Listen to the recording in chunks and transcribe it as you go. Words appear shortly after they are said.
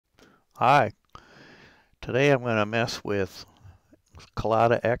Hi, today I'm going to mess with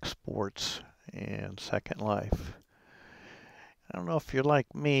Collada exports in Second Life. I don't know if you're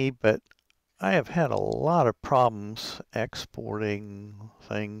like me, but I have had a lot of problems exporting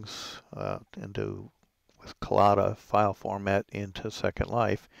things into with Collada file format into Second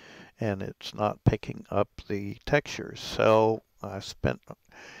Life, and it's not picking up the textures. So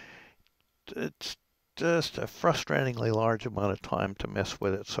it's just a frustratingly large amount of time to mess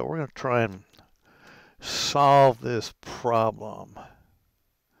with it. So we're going to try and solve this problem.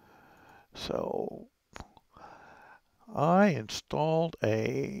 So I installed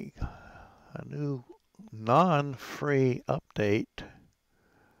a new non-free update.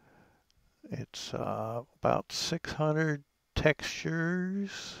 It's about 600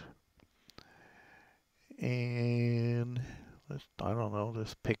 textures, and I don't know,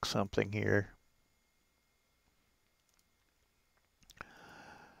 let's pick something here.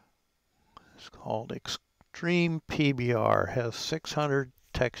 It's called Extreme PBR. Has 600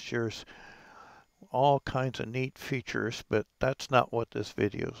 textures, all kinds of neat features, but that's not what this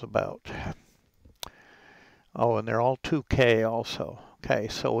video is about. Oh, and they're all 2K also. Okay,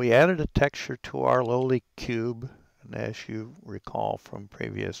 so we added a texture to our lowly cube, and as you recall from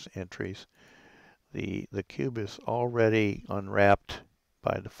previous entries, the cube is already unwrapped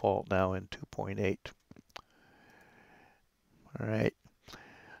by default now in 2.8. All right,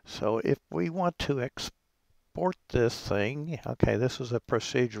 so if we want to export this thing, okay, this is a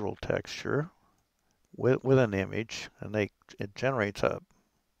procedural texture with an image, and it generates a,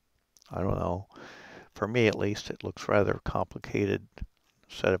 I don't know, for me at least, it looks rather complicated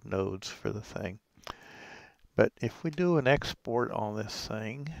set of nodes for the thing. But if we do an export on this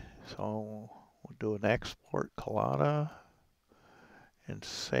thing, so we'll do an export Collada and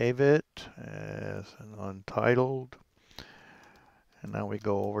save it as an untitled. And now we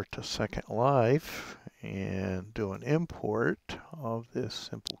go over to Second Life and do an import of this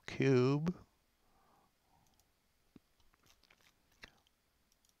simple cube.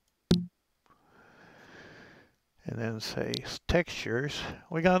 And then say textures.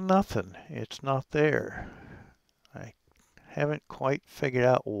 We got nothing. It's not there. I haven't quite figured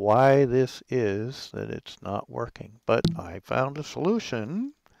out why this is that it's not working, but I found a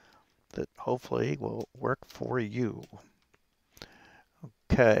solution that hopefully will work for you.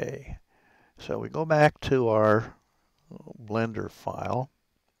 Okay, so we go back to our Blender file,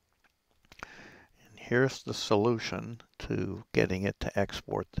 and here's the solution to getting it to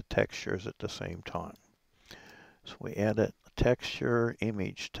export the textures at the same time. So we add a texture,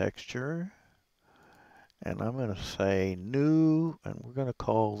 image texture, and I'm going to say new, and we're going to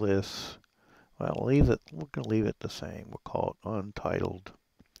call this, well, we're going to leave it the same. We'll call it untitled.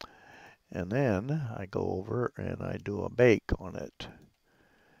 And then I go over and I do a bake on it.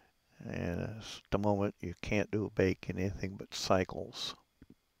 And at the moment you can't do a bake in anything but cycles.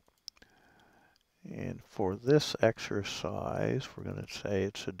 And for this exercise, we're going to say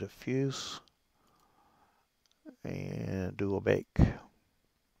it's a diffuse and do a bake.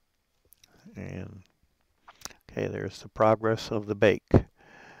 And okay, there's the progress of the bake.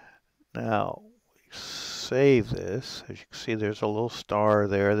 Now, we save this. As you can see, there's a little star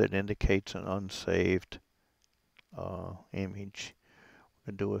there that indicates an unsaved image.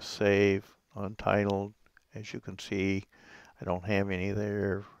 We're going to do a save, untitled. As you can see, I don't have any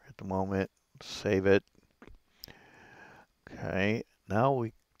there at the moment. Save it. Okay, now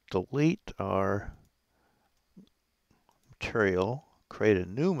we delete our material, create a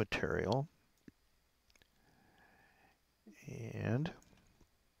new material, and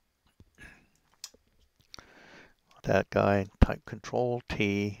that guy, type Control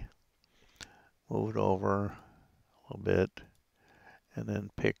T, move it over a little bit, and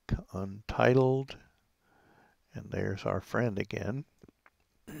then pick untitled, and there's our friend again.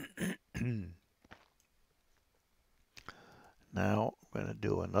 Now I'm going to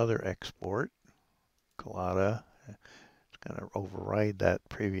do another export. Collada, it's going to override that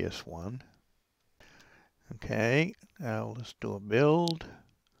previous one. Okay, now let's do a build,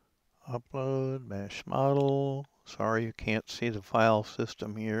 upload, mesh model. Sorry you can't see the file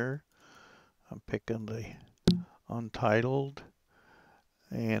system here. I'm picking the untitled,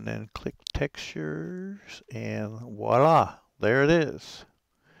 and then click textures, and voila, there it is.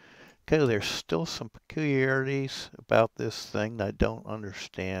 Okay, there's still some peculiarities about this thing that I don't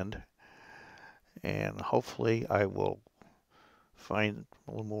understand, and hopefully I will find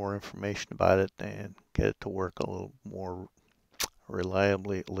a little more information about it and get it to work a little more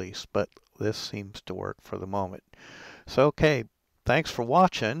reliably at least, but this seems to work for the moment. So okay, thanks for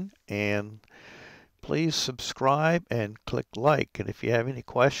watching, and Please subscribe and click like. And if you have any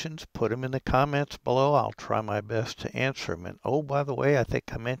questions, put them in the comments below. I'll try my best to answer them. And oh, by the way, I think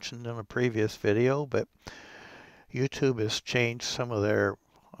I mentioned in a previous video, but YouTube has changed some of their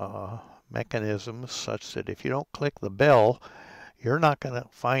mechanisms such that if you don't click the bell, you're not going to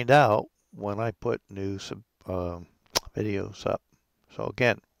find out when I put new videos up. So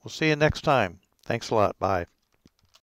again, we'll see you next time. Thanks a lot. Bye.